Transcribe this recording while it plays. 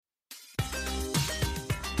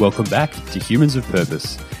Welcome back to Humans of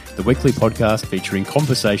Purpose, the weekly podcast featuring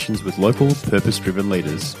conversations with local purpose-driven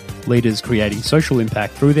leaders. Leaders creating social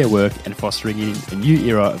impact through their work and fostering in a new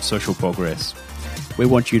era of social progress. We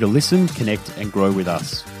want you to listen, connect and grow with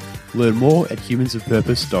us. Learn more at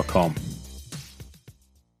humansofpurpose.com.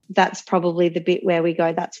 That's probably the bit where we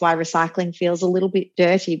go, that's why recycling feels a little bit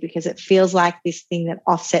dirty, because it feels like this thing that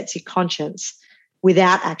offsets your conscience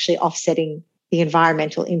without actually offsetting the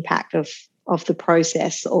environmental impact of the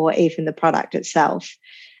process or even the product itself.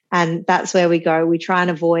 And that's where we go. We try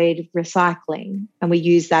and avoid recycling, and we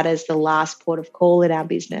use that as the last port of call in our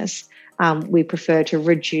business. We prefer to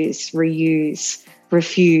reduce, reuse,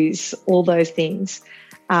 refuse, all those things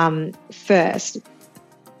first.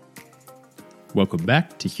 Welcome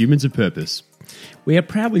back to Humans of Purpose. We are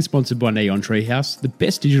proudly sponsored by Neon Treehouse, the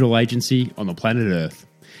best digital agency on the planet Earth.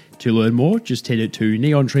 To learn more, just head to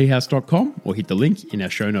neontreehouse.com or hit the link in our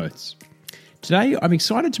show notes. Today, I'm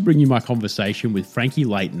excited to bring you my conversation with Frankie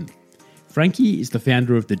Layton. Frankie is the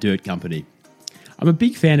founder of The Dirt Company. I'm a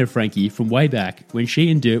big fan of Frankie from way back when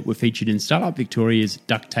she and Dirt were featured in Startup Victoria's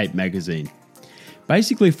Duct Tape magazine.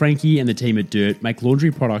 Basically, Frankie and the team at Dirt make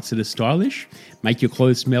laundry products that are stylish, make your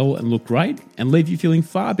clothes smell and look great, and leave you feeling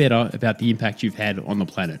far better about the impact you've had on the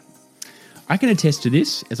planet. I can attest to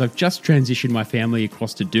this as I've just transitioned my family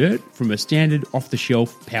across to Dirt from a standard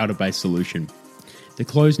off-the-shelf powder-based solution. The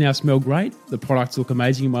clothes now smell great, the products look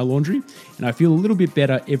amazing in my laundry, and I feel a little bit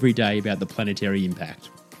better every day about the planetary impact.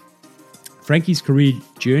 Frankie's career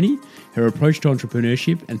journey, her approach to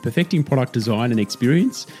entrepreneurship, and perfecting product design and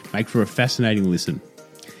experience make for a fascinating listen.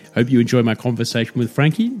 Hope you enjoy my conversation with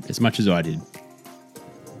Frankie as much as I did.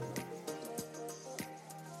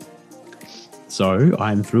 So,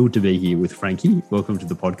 I'm thrilled to be here with Frankie. Welcome to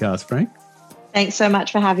the podcast, Frank. Thanks so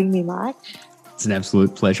much for having me, Mike. It's an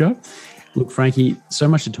absolute pleasure. Look, Frankie, so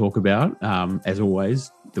much to talk about, as always,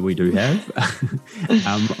 that we do have.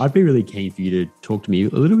 I'd be really keen for you to talk to me a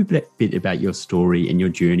little bit about your story and your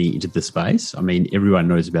journey into the space. I mean, everyone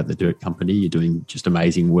knows about the Dirt Company. You're doing just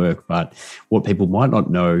amazing work, but what people might not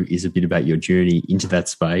know is a bit about your journey into that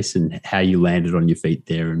space and how you landed on your feet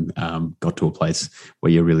there and got to a place where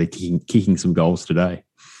you're really kicking some goals today.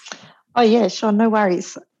 Oh, yeah, sure. No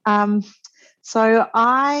worries. So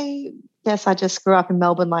I guess I just grew up in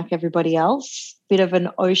Melbourne like everybody else, bit of an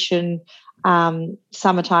ocean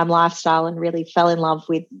summertime lifestyle, and really fell in love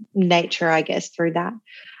with nature, I guess, through that.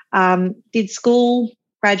 Did school,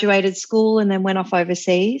 graduated school, and then went off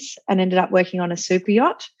overseas and ended up working on a super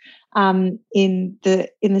yacht in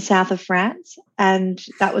the south of France. And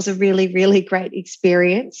that was a really, really great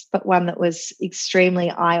experience, but one that was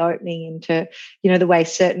extremely eye-opening into, the way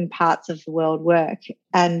certain parts of the world work.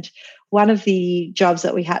 And one of the jobs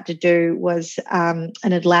that we had to do was an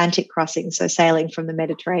Atlantic crossing, so sailing from the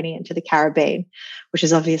Mediterranean to the Caribbean, which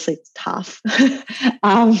is obviously tough.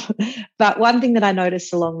 But one thing that I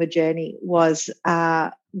noticed along the journey was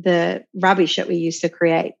the rubbish that we used to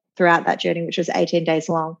create throughout that journey, which was 18 days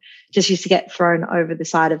long, just used to get thrown over the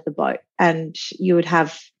side of the boat. And you would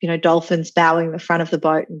have, dolphins bowing the front of the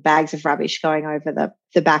boat and bags of rubbish going over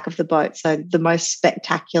the back of the boat. So the most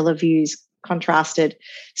spectacular views contrasted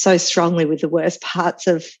so strongly with the worst parts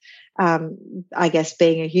of, I guess,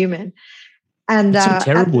 being a human. And it's so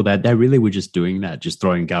terrible that they really were just doing that, just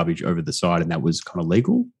throwing garbage over the side, and that was kind of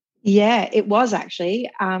legal? Yeah, it was actually.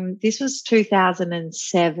 This was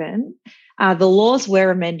 2007. The laws were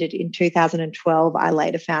amended in 2012, I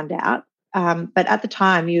later found out. But at the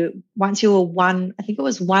time, once you were one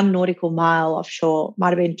nautical mile offshore, might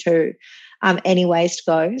have been two, any waste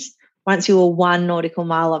goes. Once you were 1 nautical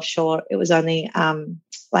mile offshore, it was only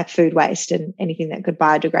like food waste and anything that could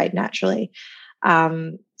biodegrade naturally.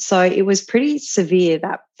 So it was pretty severe,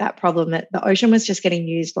 that problem, that the ocean was just getting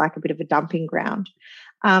used like a bit of a dumping ground.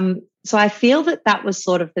 So I feel that was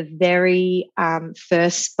sort of the very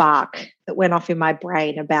first spark that went off in my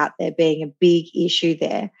brain about there being a big issue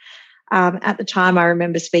there. At the time, I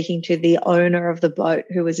remember speaking to the owner of the boat,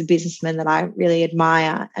 who was a businessman that I really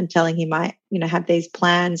admire, and telling him I, had these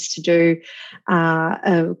plans to do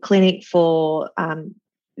a clinic for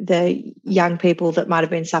the young people that might have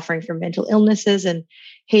been suffering from mental illnesses. And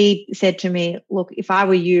he said to me, look, if I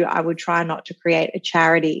were you, I would try not to create a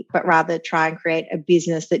charity, but rather try and create a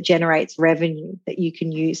business that generates revenue that you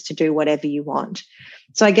can use to do whatever you want.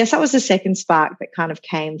 So I guess that was the second spark that kind of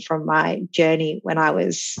came from my journey when I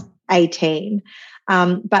was 18.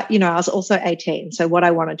 But, I was also 18. So what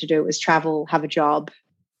I wanted to do was travel, have a job.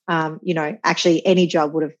 Actually any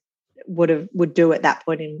job would do at that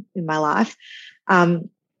point in my life.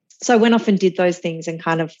 So I went off and did those things and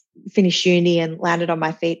kind of finished uni and landed on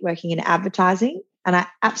my feet working in advertising. and I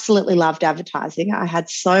absolutely loved advertising. I had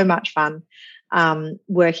so much fun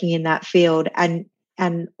working in that field.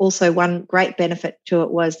 And also one great benefit to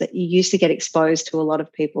it was that you used to get exposed to a lot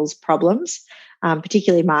of people's problems,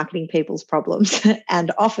 particularly marketing people's problems.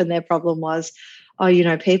 And often their problem was,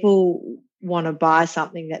 people want to buy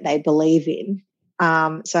something that they believe in.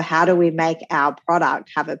 So how do we make our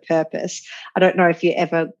product have a purpose? I don't know if you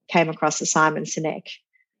ever came across the Simon Sinek.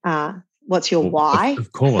 What's your why?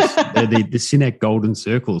 Of course. They're the Sinek golden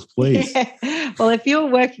circles, please. Yeah. Well, if you're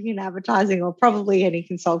working in advertising or probably any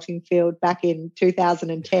consulting field back in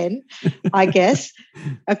 2010, I guess,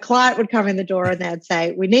 a client would come in the door and they'd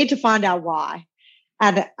say, we need to find our why.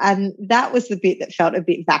 And that was the bit that felt a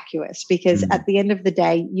bit vacuous, because at the end of the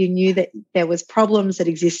day, you knew that there was problems that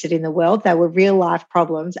existed in the world. They were real life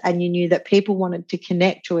problems, and you knew that people wanted to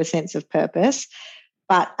connect to a sense of purpose.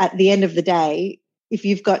 But at the end of the day, if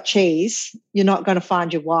you've got cheese, you're not going to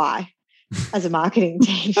find your why as a marketing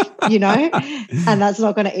team, and that's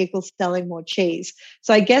not going to equal selling more cheese.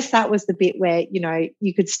 So I guess that was the bit where,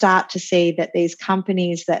 you could start to see that these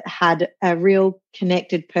companies that had a real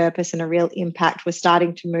connected purpose and a real impact were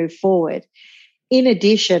starting to move forward. In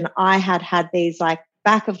addition, I had these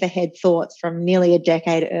back of the head thoughts from nearly a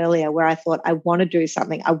decade earlier where I thought, I want to do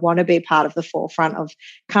something. I want to be part of the forefront of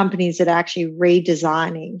companies that are actually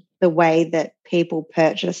redesigning the way that people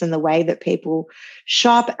purchase and the way that people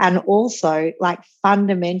shop, and also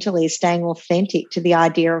fundamentally staying authentic to the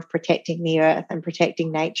idea of protecting the earth and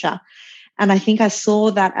protecting nature. And I think I saw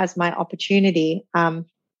that as my opportunity.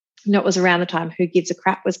 It was around the time Who Gives a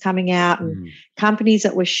Crap was coming out, and companies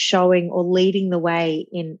that were showing or leading the way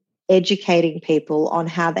in educating people on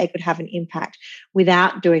how they could have an impact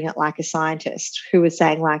without doing it like a scientist who was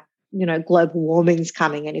saying global warming's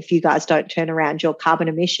coming, and if you guys don't turn around your carbon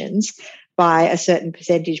emissions by a certain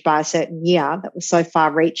percentage by a certain year, that was so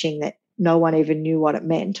far reaching that no one even knew what it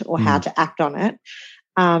meant or how to act on it.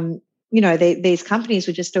 These companies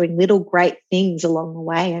were just doing little great things along the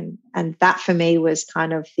way. And that for me was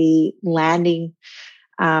kind of the landing,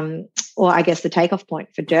 or I guess the takeoff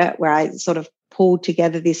point for Dirt, where I sort of pulled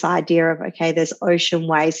together this idea of, okay, there's ocean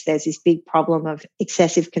waste, there's this big problem of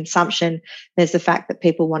excessive consumption, there's the fact that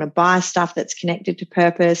people want to buy stuff that's connected to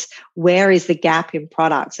purpose. Where is the gap in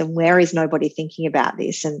products, and where is nobody thinking about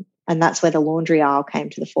this? And that's where the laundry aisle came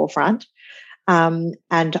to the forefront. And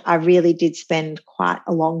I really did spend quite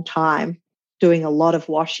a long time doing a lot of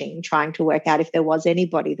washing, trying to work out if there was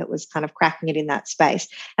anybody that was kind of cracking it in that space.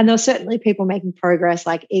 And there were certainly people making progress,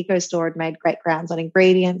 like EcoStore had made great grounds on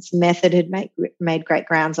ingredients, Method had made great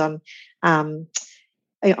grounds on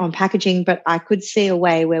packaging, but I could see a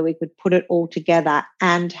way where we could put it all together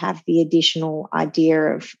and have the additional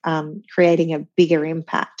idea of creating a bigger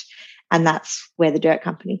impact. And that's where the Dirt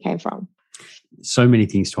Company came from. So many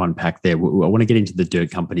things to unpack there. I want to get into the Dirt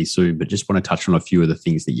Company soon, but just want to touch on a few of the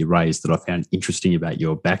things that you raised that I found interesting about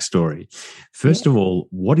your backstory. First of all,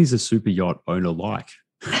 what is a super yacht owner like?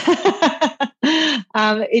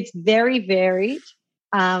 It's very varied.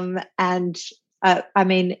 As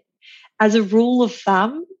a rule of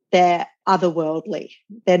thumb, they're otherworldly.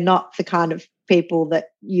 They're not the kind of people that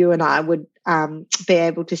you and I would be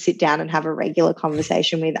able to sit down and have a regular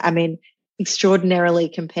conversation with. Extraordinarily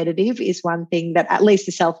competitive is one thing that at least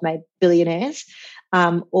the self-made billionaires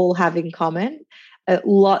all have in common.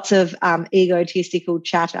 Lots of egotistical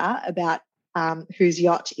chatter about whose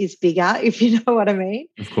yacht is bigger, if you know what I mean.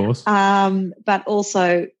 Of course. But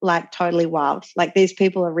also totally wild. These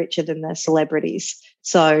people are richer than the celebrities.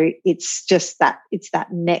 So it's just that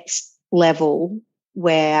next level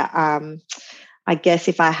where I guess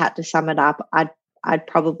if I had to sum it up, I'd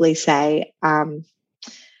probably say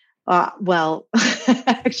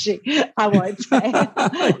actually, I won't say it.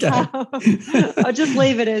 Okay. I'll just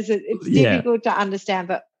leave it as it's difficult to understand.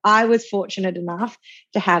 But I was fortunate enough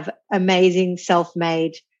to have amazing,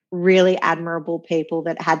 self-made, really admirable people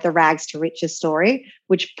that had the rags to riches story,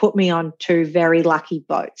 which put me on two very lucky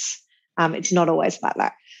boats. It's not always like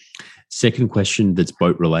that. Second question that's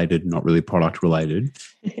boat related, not really product related.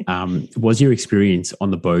 Was your experience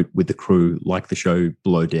on the boat with the crew like the show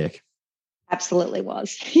Below Deck? Absolutely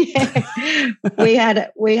was. Yeah. we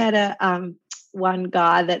had a one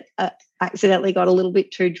guy that accidentally got a little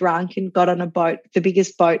bit too drunk and got on a boat, the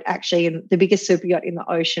biggest boat actually, and the biggest super yacht in the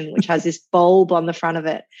ocean, which has this bulb on the front of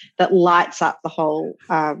it that lights up the whole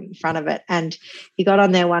front of it. And he got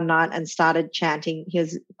on there one night and started chanting. He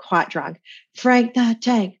was quite drunk. Frank the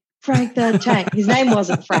Tank, Frank the Tank. His name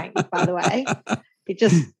wasn't Frank, by the way. It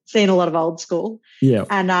just seen a lot of old school. Yeah.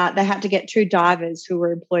 And they had to get 2 divers who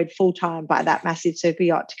were employed full-time by that massive super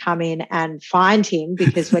yacht to come in and find him,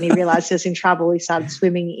 because when he realised he was in trouble, he started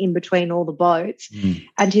swimming in between all the boats.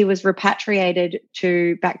 And he was repatriated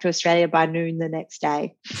back to Australia by noon the next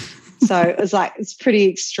day. So it was like, it's pretty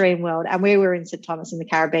extreme world. And we were in St. Thomas in the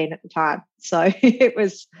Caribbean at the time. So it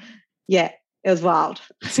was wild.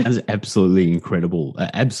 Sounds absolutely incredible,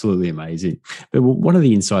 absolutely amazing. But one of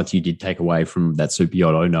the insights you did take away from that super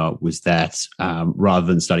yacht owner was that rather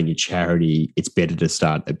than starting a charity, it's better to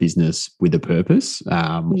start a business with a purpose,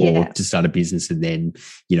 or to start a business and then,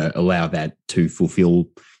 allow that to fulfill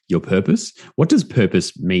your purpose. What does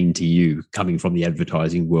purpose mean to you, coming from the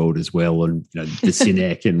advertising world as well, and the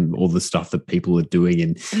Cinec and all the stuff that people are doing,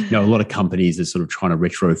 and a lot of companies are sort of trying to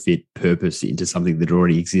retrofit purpose into something that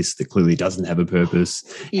already exists that clearly doesn't have a purpose.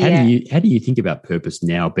 How do you think about purpose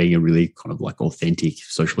now, being a really kind of like authentic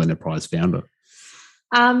social enterprise founder?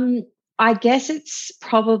 I guess it's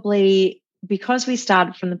probably because we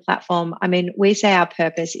started from the platform. I mean, we say our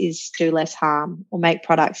purpose is do less harm, or make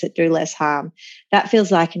products that do less harm. That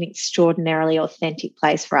feels like an extraordinarily authentic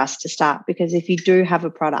place for us to start, because if you do have a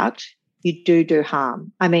product, you do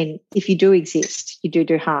harm. I mean, if you do exist, you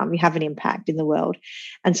do harm. You have an impact in the world.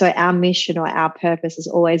 And so our mission or our purpose has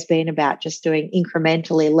always been about just doing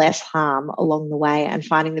incrementally less harm along the way and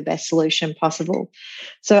finding the best solution possible.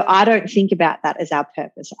 So I don't think about that as our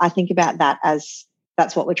purpose. I think about that as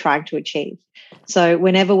that's what we're trying to achieve. So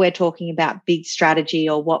whenever we're talking about big strategy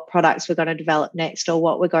or what products we're going to develop next or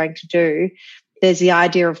what we're going to do, there's the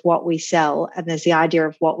idea of what we sell and there's the idea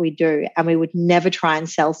of what we do. And we would never try and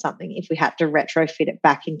sell something if we had to retrofit it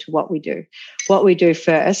back into what we do. What we do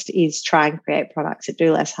first is try and create products that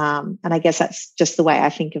do less harm. And I guess that's just the way I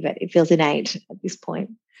think of it. It feels innate at this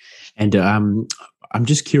point. And I'm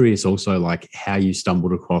just curious also, like, how you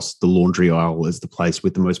stumbled across the laundry aisle as the place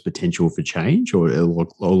with the most potential for change, or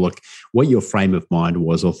like what your frame of mind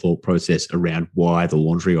was or thought process around why the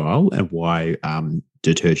laundry aisle and why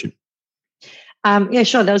detergent. Yeah,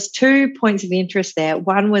 sure. There was 2 points of interest there.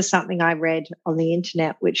 One was something I read on the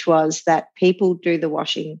internet, which was that people do the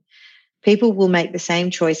washing. People will make the same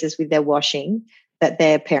choices with their washing that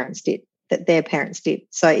their parents did.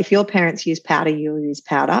 So if your parents use powder, you'll use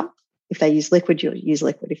powder. If they use liquid, you'll use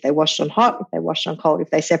liquid. If they washed on hot, if they washed on cold, if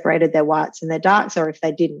they separated their whites and their darks, or if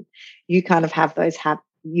they didn't, you kind of have those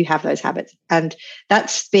habits. And that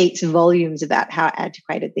speaks volumes about how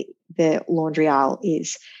antiquated the laundry aisle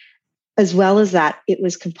is. As well as that, it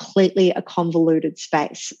was completely a convoluted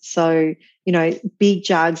space. So, big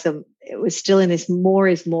jugs, it was still in this more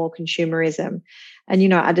is more consumerism.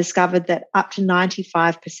 And, I discovered that up to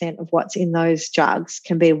 95% of what's in those jugs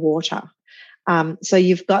can be water. So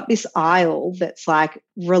you've got this aisle that's like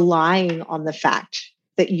relying on the fact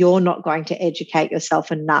that you're not going to educate yourself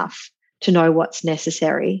enough to know what's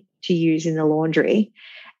necessary to use in the laundry.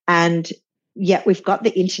 And yet we've got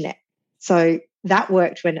the internet. So that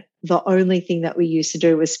worked when the only thing that we used to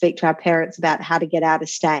do was speak to our parents about how to get out of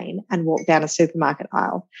stain and walk down a supermarket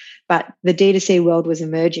aisle. But the D2C world was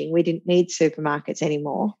emerging. We didn't need supermarkets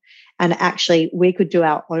anymore. And actually, we could do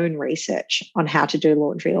our own research on how to do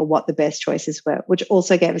laundry or what the best choices were, which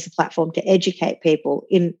also gave us a platform to educate people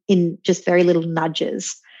in just very little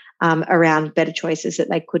nudges around better choices that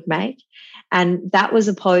they could make. And that was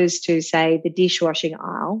opposed to, say, the dishwashing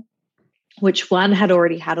aisle, which one had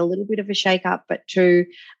already had a little bit of a shake-up, but two,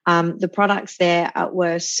 the products there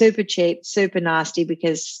were super cheap, super nasty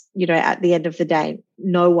because, at the end of the day,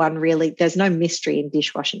 there's no mystery in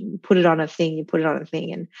dishwashing. You put it on a thing,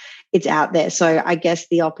 and it's out there. So I guess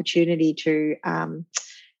the opportunity to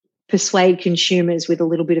persuade consumers with a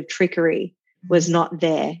little bit of trickery was not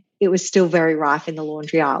there. It was still very rife in the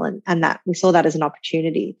laundry aisle, and that we saw that as an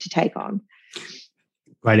opportunity to take on.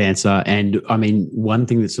 Great answer. And I mean, one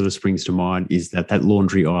thing that sort of springs to mind is that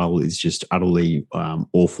laundry aisle is just utterly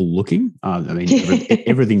awful looking.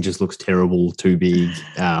 Everything just looks terrible, too big.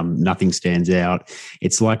 Nothing stands out.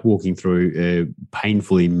 It's like walking through a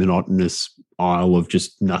painfully monotonous aisle of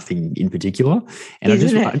just nothing in particular. And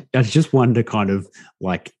I just wonder kind of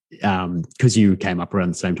like, because you came up around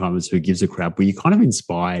the same time as Who Gives a Crap, were you kind of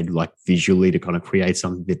inspired like visually to kind of create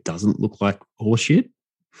something that doesn't look like horseshit?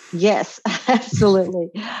 Yes, absolutely.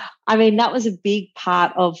 I mean, that was a big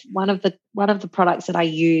part of one of the products that I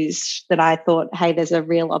used that I thought, hey, there's a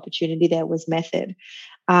real opportunity there, was Method.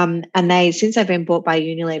 And since they've been bought by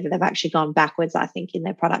Unilever, they've actually gone backwards, I think, in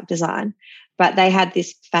their product design. But they had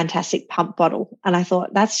this fantastic pump bottle. And I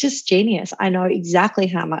thought, that's just genius. I know exactly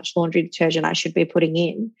how much laundry detergent I should be putting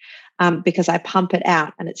in because I pump it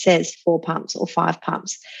out and it says 4 pumps or 5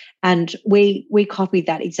 pumps. And we copied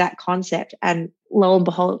that exact concept. And lo and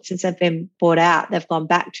behold, since they've been bought out, they've gone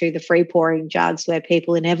back to the free pouring jugs where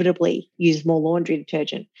people inevitably use more laundry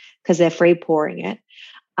detergent because they're free pouring it.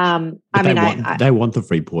 They want the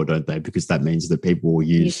free pour, don't they? Because that means that people will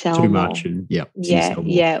use too much, and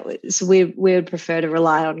So we would prefer to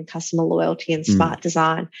rely on customer loyalty and smart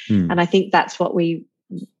design, and I think that's what we,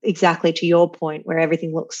 exactly to your point, where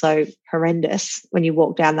everything looks so horrendous when you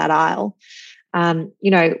walk down that aisle.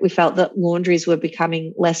 We felt that laundries were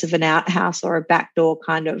becoming less of an outhouse or a backdoor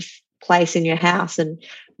kind of place in your house, and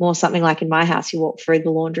more something like in my house, you walk through the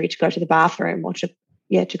laundry to go to the bathroom or to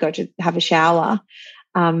go to have a shower.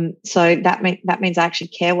 So that means I actually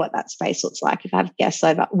care what that space looks like. If I have guests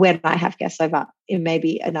over, when I have guests over in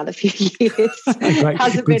maybe another few years,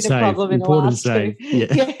 hasn't been a problem in the last two.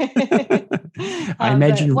 Yeah. I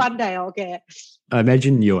imagine one day I'll get. I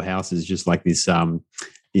imagine your house is just like this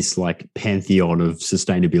like pantheon of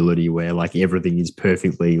sustainability where like everything is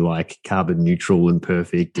perfectly like carbon neutral and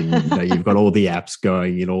perfect, and you've got all the apps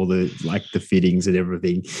going and all the like the fittings and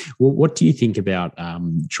everything. Well, what do you think about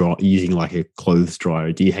using like a clothes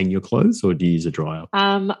dryer? Do you hang your clothes or do you use a dryer?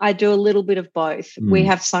 I do a little bit of both. We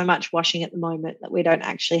have so much washing at the moment that we don't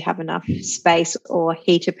actually have enough space or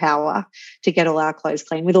heater power to get all our clothes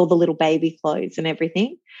clean with all the little baby clothes and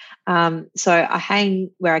everything. So I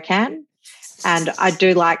hang where I can. And I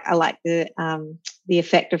like the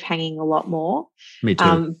effect of hanging a lot more. Me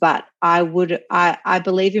too. But I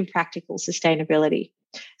believe in practical sustainability.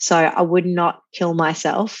 So I would not kill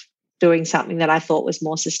myself doing something that I thought was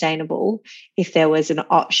more sustainable if there was an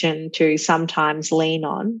option to sometimes lean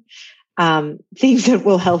on things that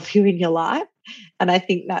will help you in your life. And I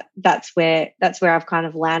think that's where I've kind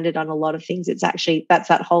of landed on a lot of things. It's actually, that's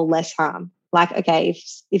that whole less harm. Like, okay,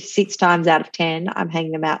 if 6 times out of 10 I'm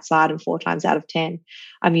hanging them outside and 4 times out of 10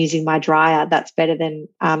 I'm using my dryer, that's better than,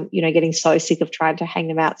 getting so sick of trying to hang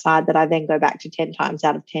them outside that I then go back to 10 times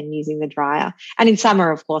out of 10 using the dryer. And in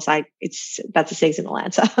summer, of course, that's a seasonal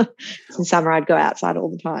answer. In summer, I'd go outside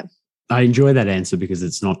all the time. I enjoy that answer because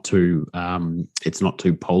it's not too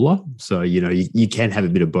polar. So, you can have a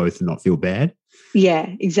bit of both and not feel bad.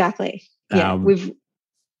 Yeah, exactly. Yeah,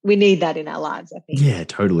 we need that in our lives, I think. Yeah,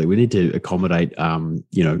 totally. We need to accommodate, the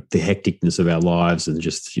hecticness of our lives and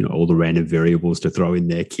just, all the random variables to throw in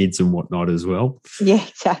there, kids and whatnot as well. Yeah,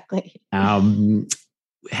 exactly.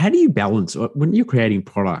 How do you balance when you're creating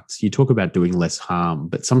products? You talk about doing less harm,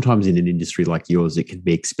 but sometimes in an industry like yours, it can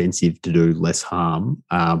be expensive to do less harm,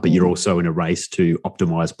 but you're also in a race to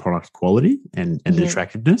optimize product quality and the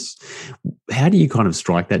attractiveness. How do you kind of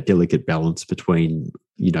strike that delicate balance between,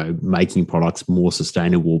 making products more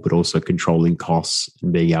sustainable, but also controlling costs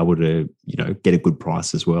and being able to, get a good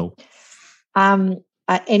price as well?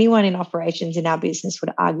 Anyone in operations in our business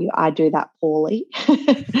would argue I do that poorly.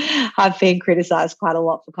 I've been criticised quite a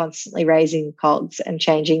lot for constantly raising COGS and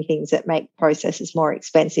changing things that make processes more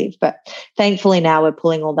expensive. But thankfully now we're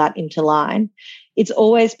pulling all that into line. It's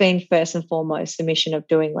always been first and foremost the mission of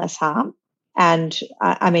doing less harm. And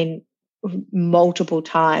multiple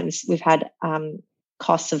times we've had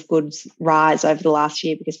costs of goods rise over the last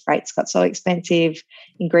year because freight's got so expensive,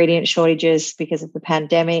 ingredient shortages because of the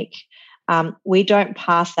pandemic. We don't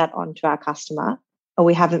pass that on to our customer, or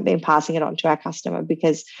we haven't been passing it on to our customer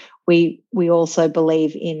because we also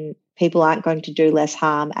believe in people aren't going to do less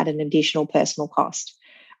harm at an additional personal cost.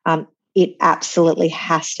 It absolutely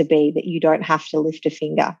has to be that you don't have to lift a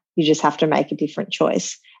finger. You just have to make a different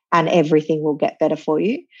choice and everything will get better for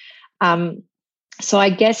you. So I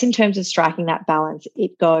guess in terms of striking that balance,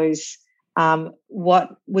 it goes, what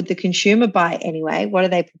would the consumer buy anyway? What are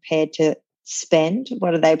they prepared to spend?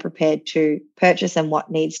 What are they prepared to purchase, and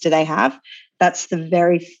what needs do they have? That's the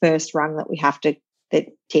very first rung that we have to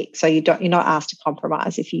tick. So you're not asked to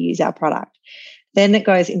compromise if you use our product. Then it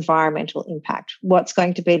goes environmental impact. What's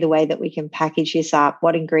going to be the way that we can package this up?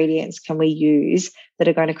 What ingredients can we use that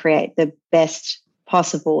are going to create the best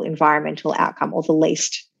possible environmental outcome or the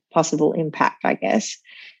least possible impact, I guess?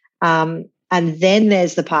 And then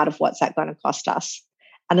there's the part of what's that going to cost us?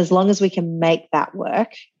 And as long as we can make that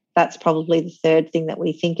work, that's probably the third thing that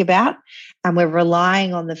we think about. And we're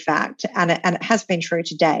relying on the fact, and it has been true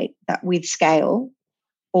to date, that with scale,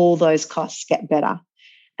 all those costs get better.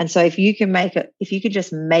 And so if you can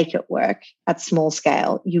just make it work at small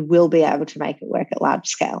scale, you will be able to make it work at large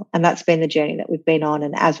scale. And that's been the journey that we've been on.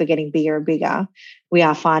 And as we're getting bigger and bigger, we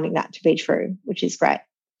are finding that to be true, which is great.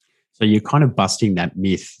 So you're kind of busting that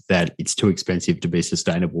myth that it's too expensive to be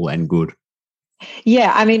sustainable and good.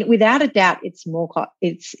 Yeah, I mean, without a doubt, it's more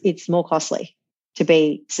costly to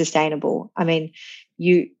be sustainable. I mean,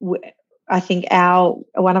 I think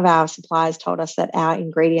one of our suppliers told us that our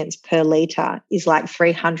ingredients per litre is like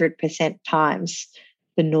 300% times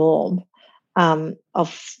the norm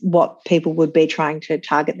of what people would be trying to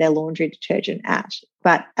target their laundry detergent at.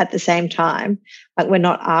 But at the same time, like, we're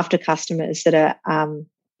not after customers that are,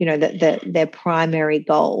 that their primary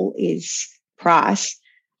goal is price.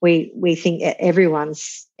 We think everyone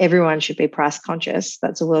should be price conscious.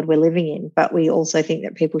 That's the world we're living in. But we also think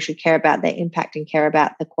that people should care about their impact and care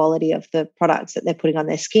about the quality of the products that they're putting on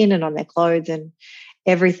their skin and on their clothes and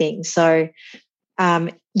everything. So,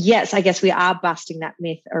 yes, I guess we are busting that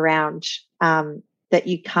myth around that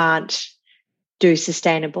you can't do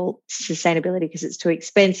sustainability because it's too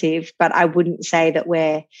expensive. But I wouldn't say that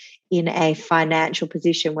we're in a financial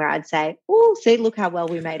position where I'd say, oh, see, look how well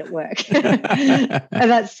we made it work. And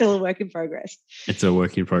that's still a work in progress. It's a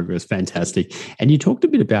work in progress. Fantastic. And you talked a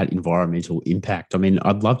bit about environmental impact. I mean,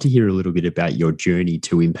 I'd love to hear a little bit about your journey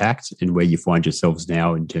to impact and where you find yourselves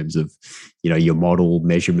now in terms of, your model,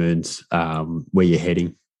 measurements, where you're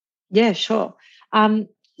heading. Yeah, sure.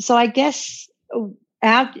 So I guess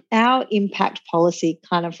our impact policy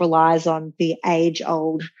kind of relies on the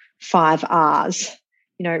age-old 5 R's.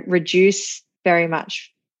 Refuse is very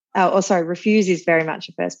much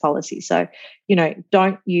a first policy. So,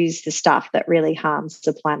 don't use the stuff that really harms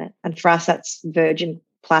the planet. And for us, that's virgin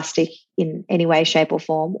plastic in any way, shape or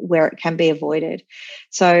form where it can be avoided.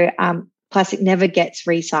 So plastic never gets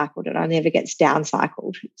recycled. It only ever gets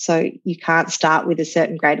downcycled. So you can't start with a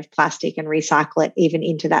certain grade of plastic and recycle it even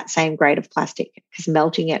into that same grade of plastic, because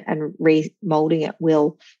melting it and remolding it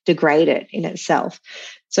will degrade it in itself.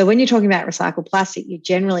 So when you're talking about recycled plastic, you're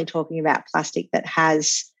generally talking about plastic that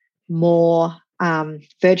has more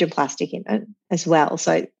virgin plastic in it as well.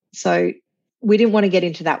 So we didn't want to get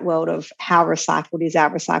into that world of how recycled is our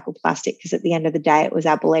recycled plastic, because at the end of the day, it was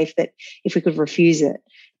our belief that if we could refuse it,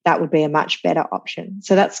 that would be a much better option.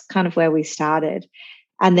 So that's kind of where we started.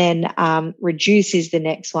 And then reduce is the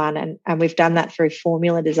next one. And we've done that through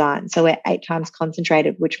formula design. So we're 8 times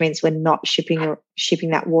concentrated, which means we're not shipping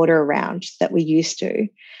that water around that we used to.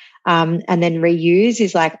 And then reuse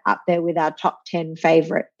is like up there with our top 10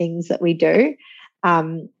 favorite things that we do.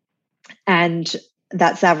 And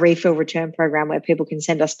that's our refill return program, where people can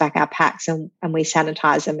send us back our packs and we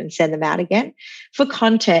sanitize them and send them out again. For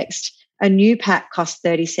context, a new pack costs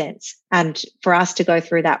 30 cents. And for us to go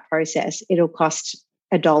through that process, it'll cost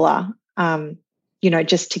 $1,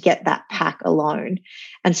 just to get that pack alone.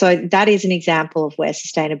 And so that is an example of where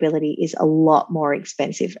sustainability is a lot more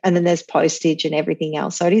expensive. And then there's postage and everything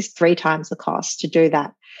else. So it is 3 times the cost to do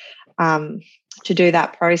that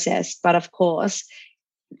process. But of course,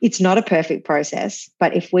 it's not a perfect process,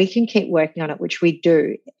 but if we can keep working on it, which we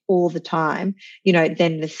do all the time,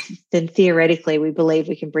 then theoretically we believe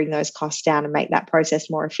we can bring those costs down and make that process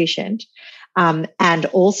more efficient, and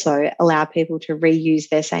also allow people to reuse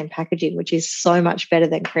their same packaging, which is so much better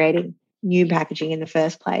than creating new packaging in the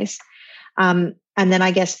first place. And then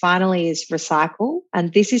I guess finally is recycle.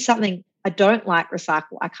 And this is something I don't like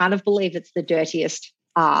recycle. I kind of believe it's the dirtiest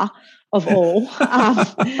R of all,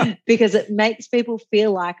 because it makes people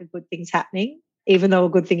feel like a good thing's happening, even though a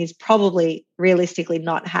good thing is probably realistically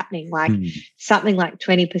not happening. Like something like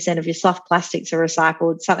 20% of your soft plastics are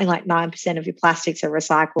recycled, something like 9% of your plastics are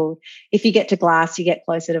recycled. If you get to glass, you get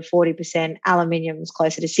closer to 40%, aluminium is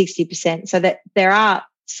closer to 60%. So that there are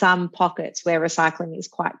some pockets where recycling is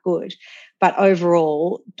quite good. But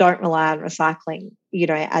overall, don't rely on recycling,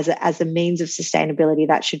 as a means of sustainability.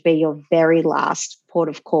 That should be your very last port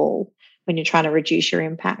of call when you're trying to reduce your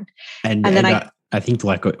impact. And then I think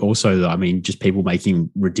also, just people making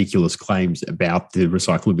ridiculous claims about the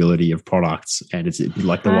recyclability of products, and it's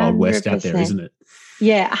like the Wild West out there, isn't it?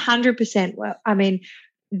 Yeah, 100%. Well,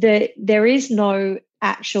 there is no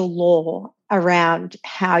actual law around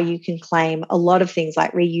how you can claim a lot of things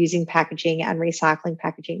like reusing packaging and recycling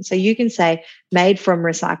packaging. So you can say made from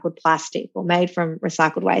recycled plastic or made from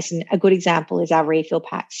recycled waste. And a good example is our refill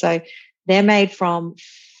packs. So they're made from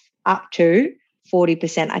up to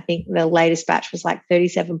 40%. I think the latest batch was like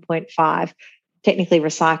 37.5 technically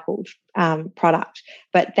recycled product,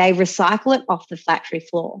 but they recycle it off the factory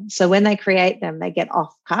floor. So when they create them, they get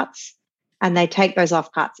offcuts, and they take those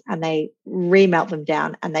offcuts and they remelt them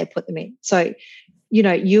down and they put them in. So,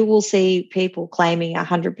 you will see people claiming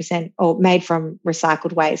 100% or made from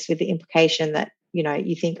recycled waste, with the implication that,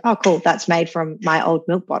 you think, oh, cool, that's made from my old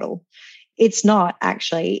milk bottle. It's not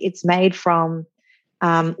actually. It's made from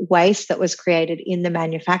waste that was created in the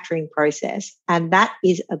manufacturing process. And that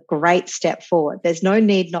is a great step forward. There's no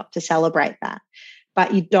need not to celebrate that.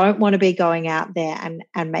 But you don't want to be going out there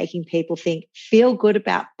and making people feel good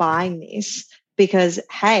about buying this because,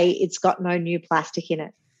 hey, it's got no new plastic in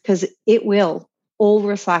it, because it will. All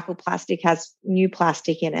recycled plastic has new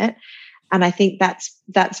plastic in it. And I think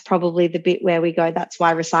that's probably the bit where we go, that's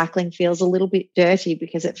why recycling feels a little bit dirty,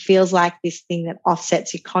 because it feels like this thing that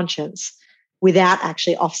offsets your conscience without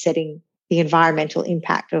actually offsetting the environmental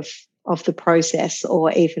impact of the process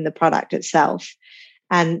or even the product itself.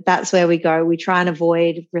 And that's where we go. We try and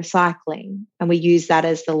avoid recycling, and we use that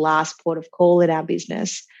as the last port of call in our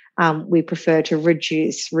business. We prefer to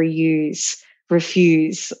reduce, reuse,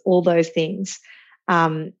 refuse, all those things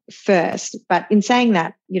first. But in saying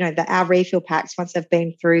that, our refill packs, once they've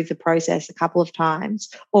been through the process a couple of times,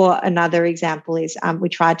 or another example is we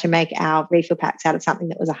tried to make our refill packs out of something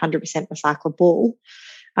that was 100% recyclable,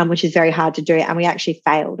 which is very hard to do. And we actually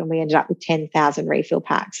failed, and we ended up with 10,000 refill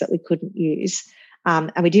packs that we couldn't use.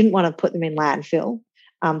 And we didn't want to put them in landfill,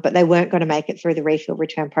 but they weren't going to make it through the refill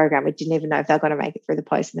return program. We didn't even know if they were going to make it through the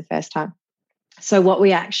post in the first time. So what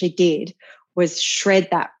we actually did was shred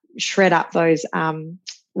up those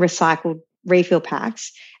recycled refill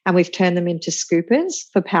packs, and we've turned them into scoopers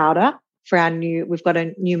for powder for we've got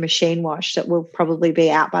a new machine wash that will probably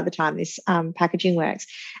be out by the time this packaging works.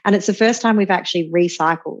 And it's the first time we've actually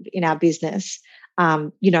recycled in our business,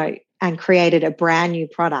 and created a brand new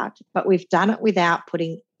product, but we've done it without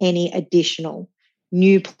putting any additional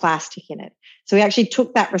new plastic in it. So we actually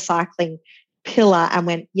took that recycling pillar and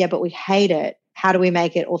went, yeah, but we hate it. How do we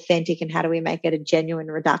make it authentic, and how do we make it a genuine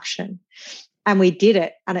reduction? And we did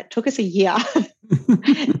it, and it took us a year.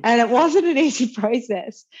 And it wasn't an easy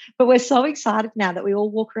process, but we're so excited now that we all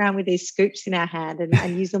walk around with these scoops in our hand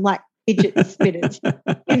and use them like fidget spinners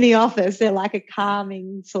in the office. They're like a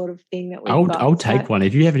calming sort of thing that we've got. I'll take one.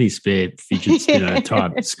 If you have any spare fidget spinner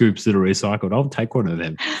type scoops that are recycled, I'll take one of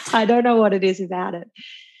them. I don't know what it is about it.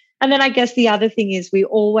 And then I guess the other thing is we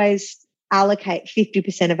always allocate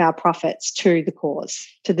 50% of our profits to the cause,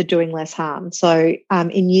 to the doing less harm. So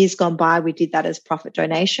in years gone by, we did that as profit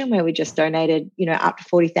donation, where we just donated, up to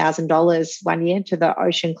 $40,000 one year to the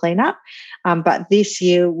ocean cleanup. But this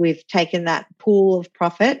year we've taken that pool of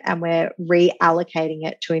profit and we're reallocating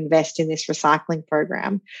it to invest in this recycling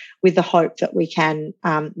program, with the hope that we can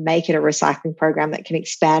make it a recycling program that can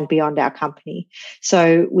expand beyond our company.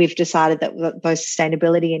 So we've decided that those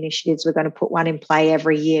sustainability initiatives, we're going to put one in play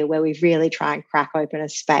every year, where we really try and crack open a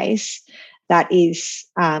space that is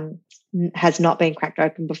has not been cracked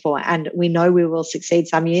open before. And we know we will succeed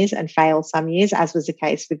some years and fail some years, as was the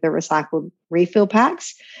case with the recycled refill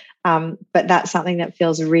packs. But that's something that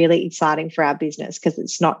feels really exciting for our business, because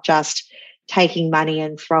it's not just taking money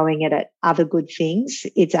and throwing it at other good things.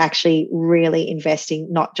 It's actually really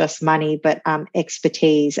investing not just money, but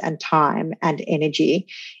expertise and time and energy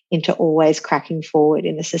into always cracking forward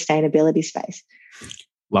in the sustainability space.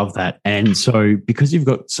 Love that. And so, because you've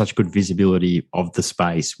got such good visibility of the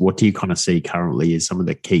space, what do you kind of see currently as some of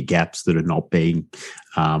the key gaps that are not being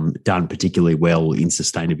done particularly well in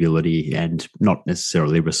sustainability, and not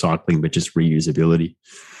necessarily recycling, but just reusability?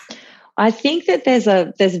 I think that there's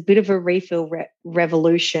a bit of a refill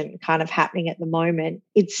revolution kind of happening at the moment.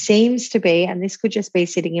 It seems to be, and this could just be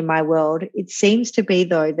sitting in my world, it seems to be,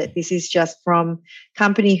 though, that this is just from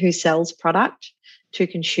company who sells product to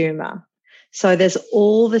consumer. So there's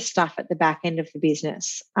all the stuff at the back end of the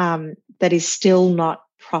business that is still not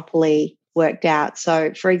properly worked out.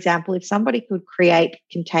 So, for example, if somebody could create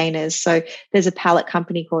containers, so there's a pallet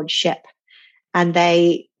company called Shep, and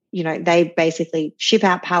they basically ship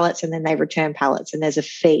out pallets and then they return pallets, and there's a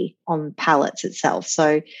fee on pallets itself.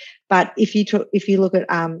 So, but if you look at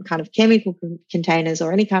kind of chemical containers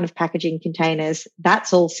or any kind of packaging containers,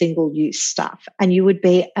 that's all single-use stuff, and you would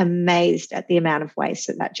be amazed at the amount of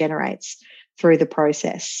waste that generates through the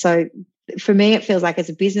process. So for me, it feels like, as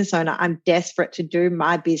a business owner, I'm desperate to do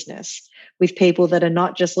my business with people that are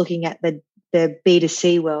not just looking at the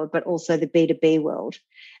B2C world, but also the B2B world,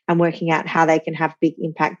 and working out how they can have big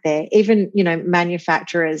impact there. Even,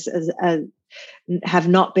 manufacturers have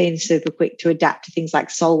not been super quick to adapt to things like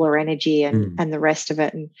solar energy and the rest of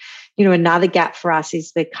it. And, another gap for us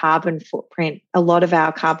is the carbon footprint. A lot of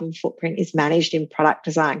our carbon footprint is managed in product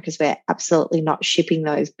design, because we're absolutely not shipping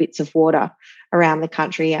those bits of water around the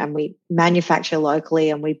country, and we manufacture locally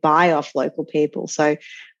and we buy off local people. So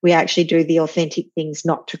we actually do the authentic things,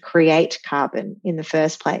 not to create carbon in the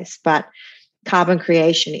first place, but carbon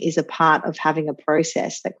creation is a part of having a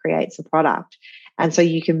process that creates a product. And so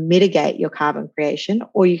you can mitigate your carbon creation,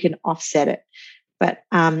 or you can offset it. But,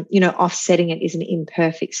 offsetting it is an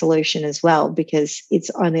imperfect solution as well, because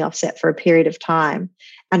it's only offset for a period of time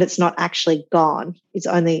and it's not actually gone. It's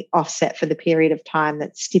only offset for the period of time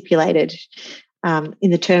that's stipulated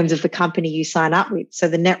in the terms of the company you sign up with. So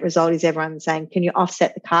the net result is everyone saying, can you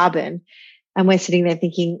offset the carbon? And we're sitting there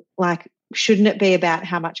thinking, like, shouldn't it be about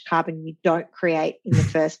how much carbon you don't create in the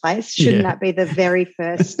first place? Shouldn't that be the very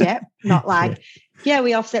first step? Not like,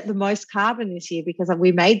 we offset the most carbon this year because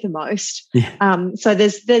we made the most. So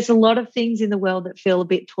there's a lot of things in the world that feel a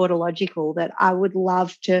bit tautological that I would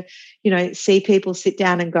love to, see people sit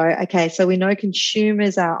down and go, okay, so we know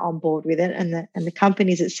consumers are on board with it, and the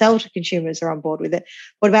companies that sell to consumers are on board with it.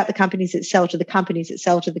 What about the companies that sell to the companies that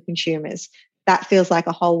sell to the consumers? That feels like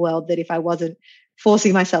a whole world that if I wasn't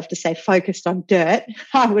forcing myself to stay focused on dirt,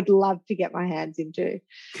 I would love to get my hands into.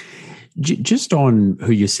 Just on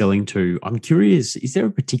who you're selling to, I'm curious, is there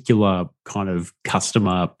a particular kind of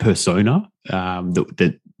customer persona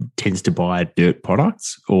that tends to buy dirt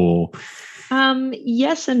products, or?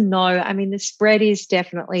 Yes and no. I mean, the spread is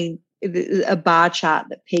definitely a bar chart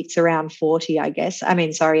that peaks around 40, I guess. I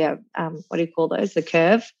mean, sorry, what do you call those? The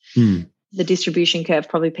curve. The distribution curve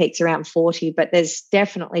probably peaks around 40, but there's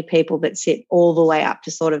definitely people that sit all the way up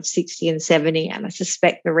to sort of 60 and 70. And I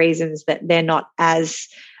suspect the reasons that they're not as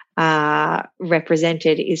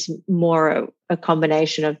represented is more a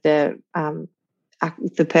combination of the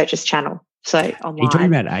purchase channel. So online. Are you talking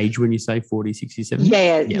about age when you say 40, 60, 70?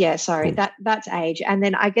 Yeah, sorry. Cool. That's age. And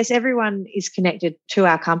then I guess everyone is connected to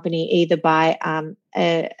our company either by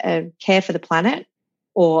a care for the planet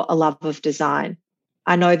or a love of design.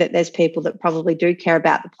 I know that there's people that probably do care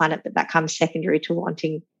about the planet, but that comes secondary to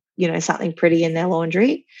wanting, something pretty in their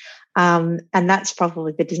laundry. And that's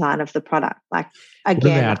probably the design of the product. Like,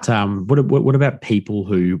 again, what about people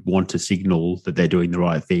who want to signal that they're doing the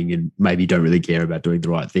right thing and maybe don't really care about doing the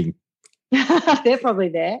right thing? They're probably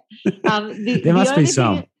there. There must be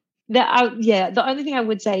some. The only thing I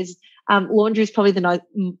would say is laundry is probably not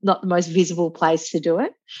the most visible place to do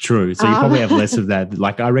it. True. So you probably have less of that.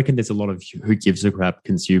 Like, I reckon there's a lot of who gives a crap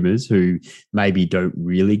consumers who maybe don't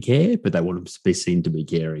really care, but they want to be seen to be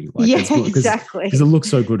caring. Like, exactly. Because it looks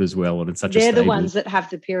so good as well, and it's such a statement. They're the ones that have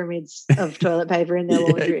the pyramids of toilet paper in their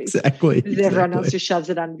laundries. Exactly. Everyone else just shoves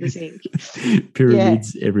it under the sink.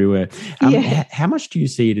 Pyramids everywhere. How much do you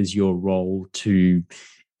see it as your role to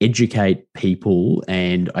educate people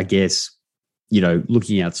and, I guess,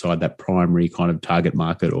 looking outside that primary kind of target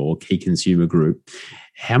market or key consumer group,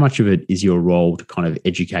 how much of it is your role to kind of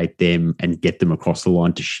educate them and get them across the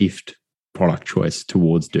line to shift product choice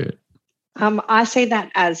towards dirt? I see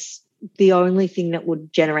that as the only thing that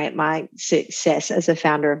would generate my success as a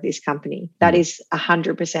founder of this company. That is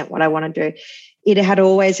 100% what I want to do. It had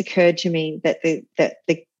always occurred to me that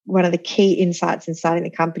the one of the key insights in starting the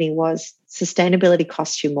company was sustainability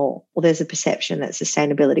costs you more, or there's a perception that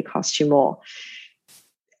sustainability costs you more.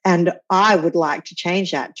 And I would like to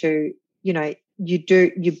change that to,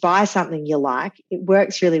 you buy something you like, it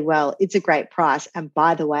works really well, it's a great price, and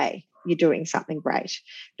by the way, you're doing something great,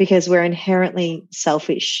 because we're inherently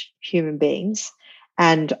selfish human beings.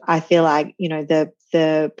 And I feel like,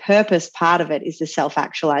 the purpose part of it is the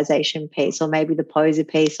self-actualization piece, or maybe the poser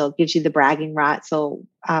piece, or gives you the bragging rights, or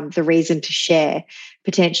the reason to share.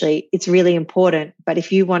 Potentially, it's really important. But if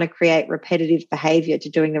you want to create repetitive behavior to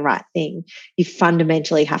doing the right thing, you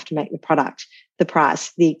fundamentally have to make the product, the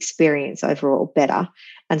price, the experience overall better.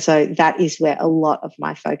 And so that is where a lot of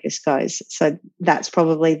my focus goes. So that's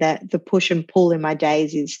probably the push and pull in my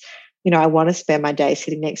days is, I want to spend my day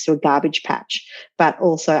sitting next to a garbage patch, but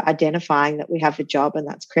also identifying that we have a job, and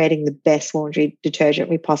that's creating the best laundry detergent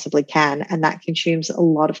we possibly can. And that consumes a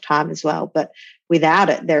lot of time as well. But without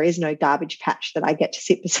it, there is no garbage patch that I get to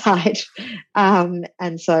sit beside.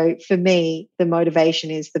 And so for me, the motivation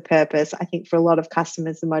is the purpose. I think for a lot of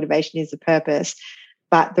customers, the motivation is the purpose.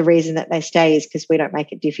 But the reason that they stay is because we don't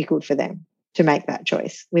make it difficult for them to make that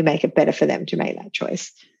choice. We make it better for them to make that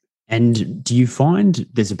choice. And do you find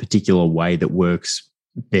there's a particular way that works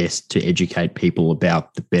best to educate people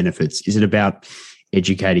about the benefits? Is it about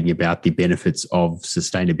educating about the benefits of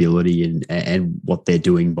sustainability and what they're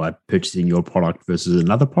doing by purchasing your product versus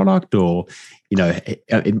another product? Or,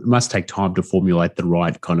 it must take time to formulate the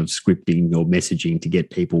right kind of scripting or messaging to get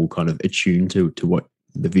people kind of attuned to what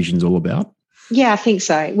the vision's all about? Yeah, I think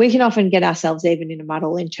so. We can often get ourselves even in a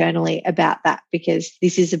muddle internally about that, because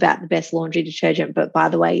this is about the best laundry detergent, but by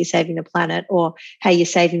the way, you're saving the planet, or hey, you're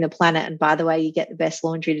saving the planet, and by the way, you get the best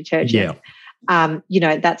laundry detergent.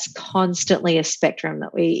 Yeah. That's constantly a spectrum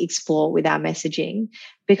that we explore with our messaging,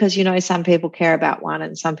 because, some people care about one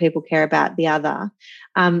and some people care about the other.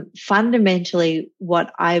 Fundamentally,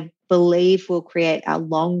 what I believe will create our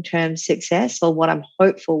long-term success, or what I'm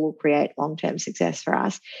hopeful will create long-term success for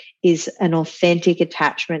us, is an authentic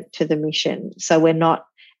attachment to the mission. So we're not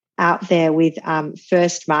out there with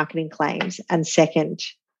first marketing claims and second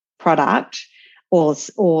product or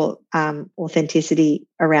authenticity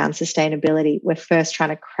around sustainability. We're first trying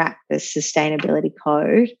to crack the sustainability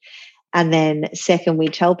code. And then second, we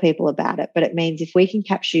tell people about it. But it means if we can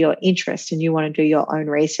capture your interest and you want to do your own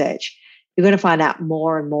research, you're going to find out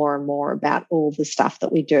more and more and more about all the stuff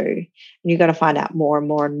that we do. And you're going to find out more and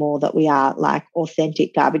more and more that we are like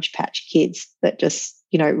authentic Garbage Patch Kids that just,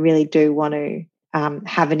 really do want to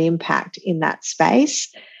have an impact in that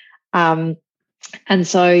space. And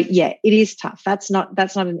so, yeah, it is tough. That's not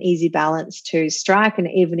an easy balance to strike. And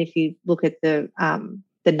even if you look at the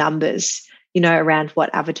numbers, around what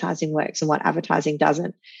advertising works and what advertising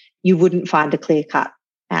doesn't, you wouldn't find a clear-cut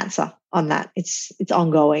answer on that. It's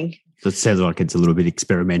ongoing. So it sounds like it's a little bit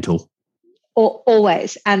experimental.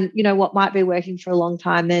 Always. And, what might be working for a long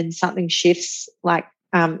time, then something shifts, like,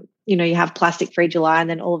 you have plastic-free July, and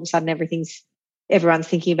then all of a sudden everyone's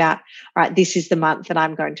thinking about, all right, this is the month that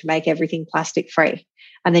I'm going to make everything plastic-free.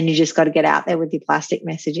 And then you just got to get out there with your plastic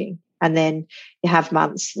messaging. And then you have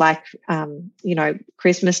months like,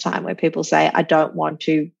 Christmas time where people say, I don't want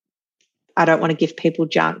to give people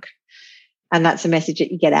junk. And that's a message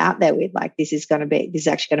that you get out there with, like, this is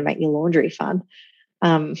actually going to make your laundry fun.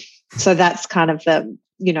 So that's kind of the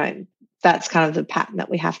pattern that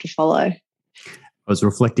we have to follow. I was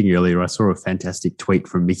reflecting earlier, I saw a fantastic tweet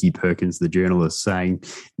from Mickey Perkins, the journalist, saying,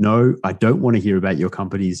 no, I don't want to hear about your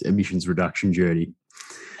company's emissions reduction journey.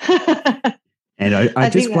 And I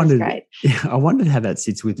just wondered, I wondered how that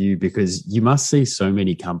sits with you, because you must see so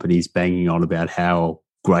many companies banging on about how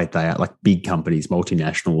great they are, like big companies,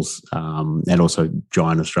 multinationals, and also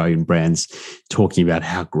giant Australian brands talking about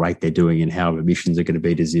how great they're doing and how emissions are going to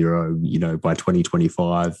be to zero, by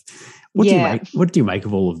 2025. What do you make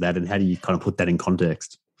of all of that, and how do you kind of put that in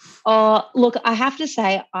context? Look, I have to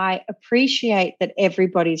say, I appreciate that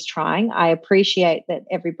everybody's trying. I appreciate that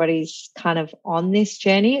everybody's kind of on this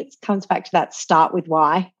journey. It comes back to that start with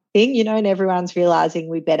why thing, and everyone's realizing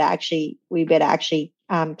we better actually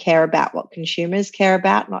care about what consumers care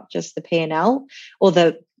about, not just the P&L, or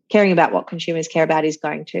the caring about what consumers care about is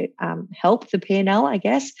going to help the P&L, I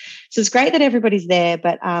guess. So it's great that everybody's there,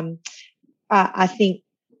 but I think,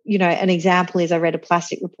 an example is I read a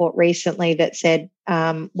plastic report recently that said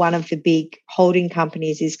one of the big holding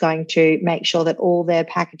companies is going to make sure that all their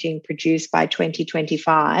packaging produced by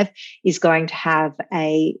 2025 is going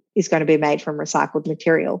to be made from recycled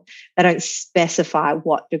material. They don't specify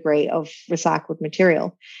what degree of recycled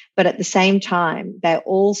material, but at the same time, they're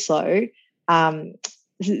also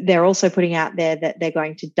putting out there that they're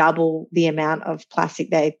going to double the amount of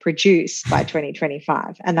plastic they produce by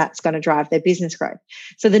 2025, and that's going to drive their business growth.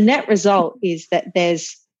 So the net result is that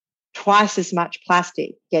there's twice as much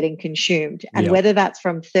plastic getting consumed, and whether that's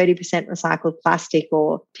from 30% recycled plastic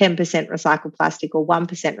or 10% recycled plastic or 1%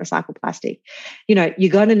 recycled plastic,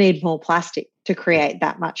 you're going to need more plastic to create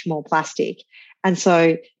that much more plastic. And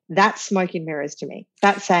so that's smoke and mirrors to me.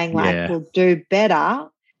 That's saying we'll do better,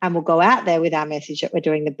 and we'll go out there with our message that we're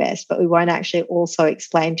doing the best, but we won't actually also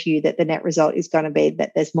explain to you that the net result is going to be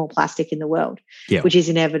that there's more plastic in the world, which is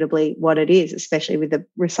inevitably what it is, especially with the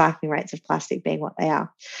recycling rates of plastic being what they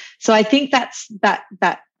are. So I think that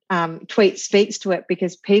tweet speaks to it,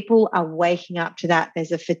 because people are waking up to that.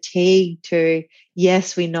 There's a fatigue to,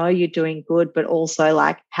 yes, we know you're doing good, but also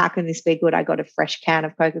like, how can this be good? I got a fresh can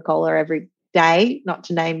of Coca-Cola every day, not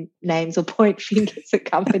to name names or point fingers at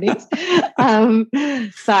companies.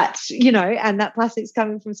 But, and that plastic's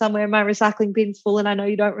coming from somewhere, my recycling bin's full and I know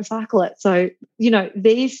you don't recycle it. So,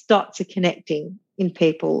 these dots are connecting in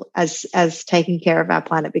people as taking care of our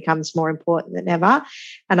planet becomes more important than ever.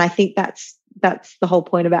 And I think that's the whole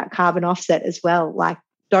point about carbon offset as well. Like,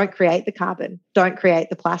 don't create the carbon, don't create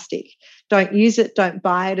the plastic, don't use it, don't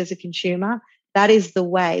buy it as a consumer. That is the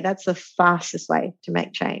way, that's the fastest way to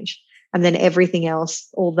make change. And then everything else,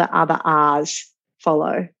 all the other R's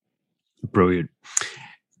follow. Brilliant.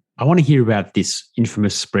 I want to hear about this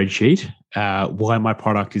infamous spreadsheet, why my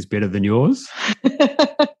product is better than yours,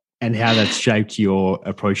 and how that's shaped your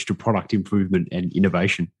approach to product improvement and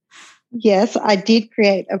innovation. Yes, I did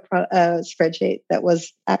create a spreadsheet that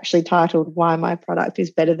was actually titled Why My Product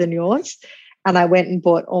is Better Than Yours. And I went and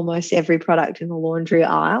bought almost every product in the laundry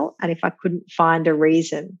aisle. And if I couldn't find a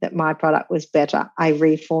reason that my product was better, I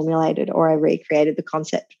reformulated or I recreated the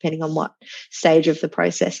concept depending on what stage of the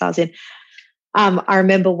process I was in. I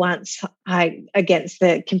remember once against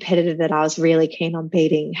the competitor that I was really keen on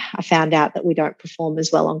beating, I found out that we don't perform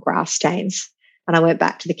as well on grass stains. And I went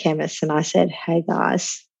back to the chemist and I said, hey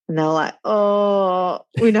guys, And they're like, oh,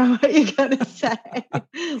 we know what you're going to say.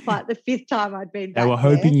 Like the fifth time I'd been back They were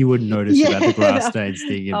hoping you wouldn't notice about the grass stains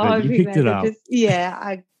thing, but you picked it up.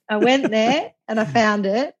 I went there and I found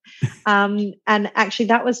it. And actually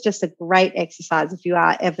that was just a great exercise if you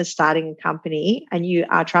are ever starting a company and you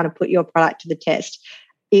are trying to put your product to the test,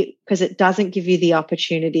 because it doesn't give you the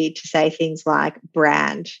opportunity to say things like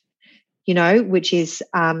brand, which is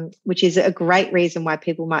a great reason why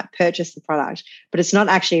people might purchase the product, but it's not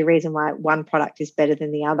actually a reason why one product is better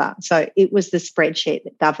than the other. So it was the spreadsheet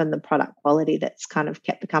that governed the product quality that's kind of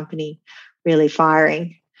kept the company really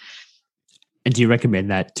firing. And do you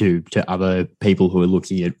recommend that to other people who are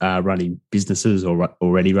looking at running businesses or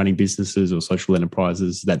already running businesses or social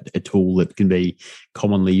enterprises, that a tool that can be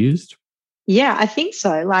commonly used? Yeah, I think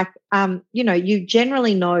so. Like, you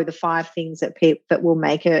generally know the 5 things that will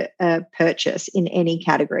make a purchase in any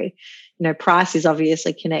category. Price is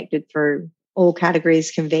obviously connected through all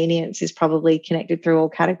categories. Convenience is probably connected through all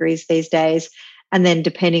categories these days. And then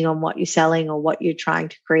depending on what you're selling or what you're trying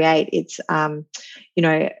to create, it's,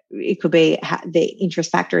 it could be the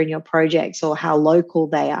interest factor in your projects or how local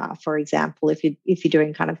they are. For example, if you're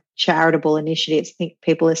doing kind of charitable initiatives, I think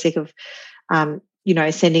people are sick of,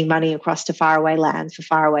 sending money across to faraway lands for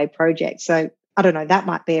faraway projects. So I don't know, that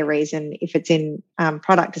might be a reason. If it's in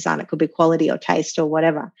product design, it could be quality or taste or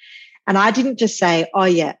whatever. And I didn't just say, oh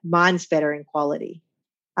yeah, mine's better in quality.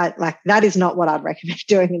 That is not what I'd recommend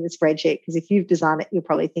doing in the spreadsheet, because if you've designed it, you'll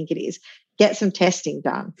probably think it is. Get some testing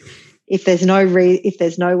done. If there's no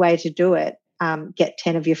way to do it, get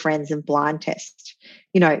 10 of your friends and blind test.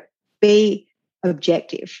 Be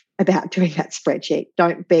objective about doing that spreadsheet.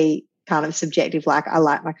 Don't be kind of subjective, like I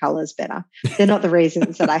like my colors better. They're not the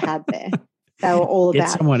reasons that I had there. They were all Get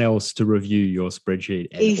about someone else to review your spreadsheet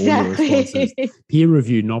and exactly. all your responses. Peer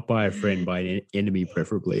review, not by a friend, by an enemy,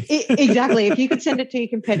 preferably. Exactly. If you could send it to your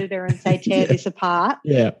competitor and say, tear this apart,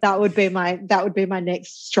 that would be my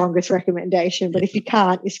next strongest recommendation. But if you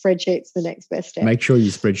can't, your spreadsheet's the next best step. Make sure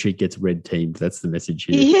your spreadsheet gets red teamed. That's the message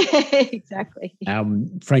here. Yeah, exactly.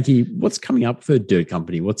 Frankie, what's coming up for Dirt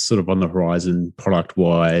Company? What's sort of on the horizon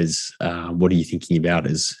product-wise? What are you thinking about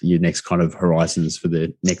as your next kind of horizons for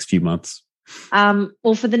the next few months?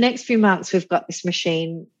 Well, for the next few months, we've got this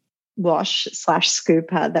machine wash /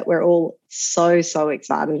 scooper that we're all so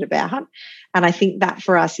excited about. And I think that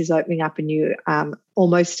for us is opening up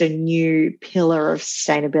almost a new pillar of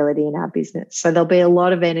sustainability in our business. So there'll be a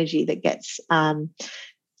lot of energy that gets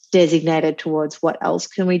designated towards what else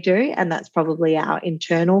can we do. And that's probably our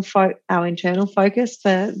internal focus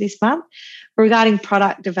for this month. Regarding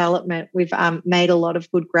product development, we've made a lot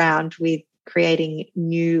of good ground with creating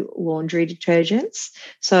new laundry detergents.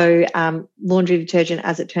 So laundry detergent,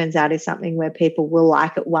 as it turns out, is something where people will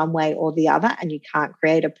like it one way or the other, and you can't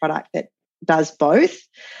create a product that does both.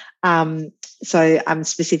 So I'm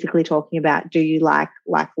specifically talking about, do you like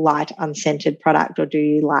light unscented product, or do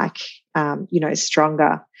you like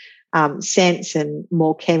stronger scents and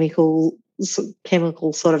more chemical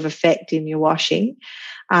sort of effect in your washing?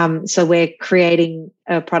 So we're creating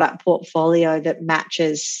a product portfolio that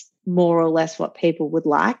matches more or less what people would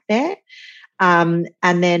like there. And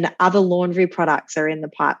then other laundry products are in the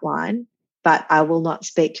pipeline, but I will not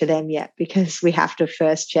speak to them yet because we have to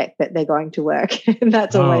first check that they're going to work. And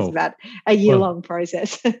that's always about a year-long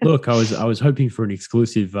process. Look, I was hoping for an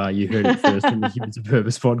exclusive. You heard it first on the Humans of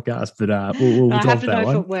Purpose podcast, but we'll I have to know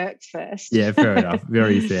one. if it works first. Yeah, fair enough.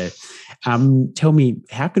 Very fair. Tell me,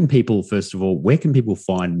 how can people, first of all, where can people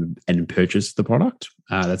find and purchase the product?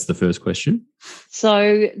 That's the first question.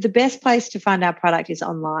 So the best place to find our product is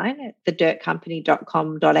online at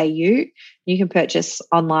thedirtcompany.com.au. You can purchase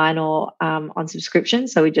online or on subscription.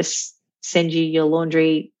 So we just send you your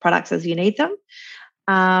laundry products as you need them.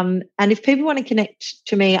 And if people want to connect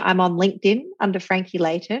to me, I'm on LinkedIn under Frankie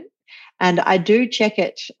Layton. And I do check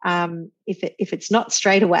it. If it's not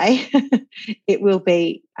straight away, it will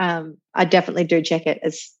be. I definitely do check it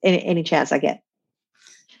as any chance I get.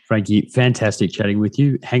 Frankie, fantastic chatting with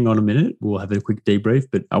you. Hang on a minute. We'll have a quick debrief,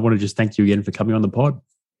 but I want to just thank you again for coming on the pod.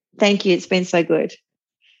 Thank you. It's been so good.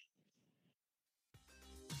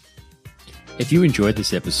 If you enjoyed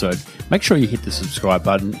this episode, make sure you hit the subscribe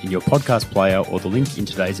button in your podcast player or the link in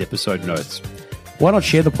today's episode notes. Why not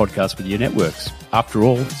share the podcast with your networks? After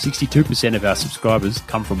all, 62% of our subscribers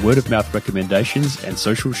come from word-of-mouth recommendations and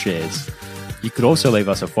social shares. You could also leave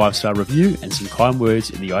us a 5-star review and some kind words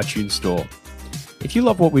in the iTunes store. If you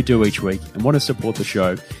love what we do each week and want to support the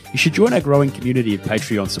show, you should join our growing community of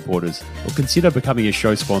Patreon supporters or consider becoming a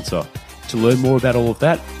show sponsor. To learn more about all of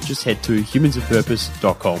that, just head to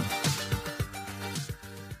humansofpurpose.com.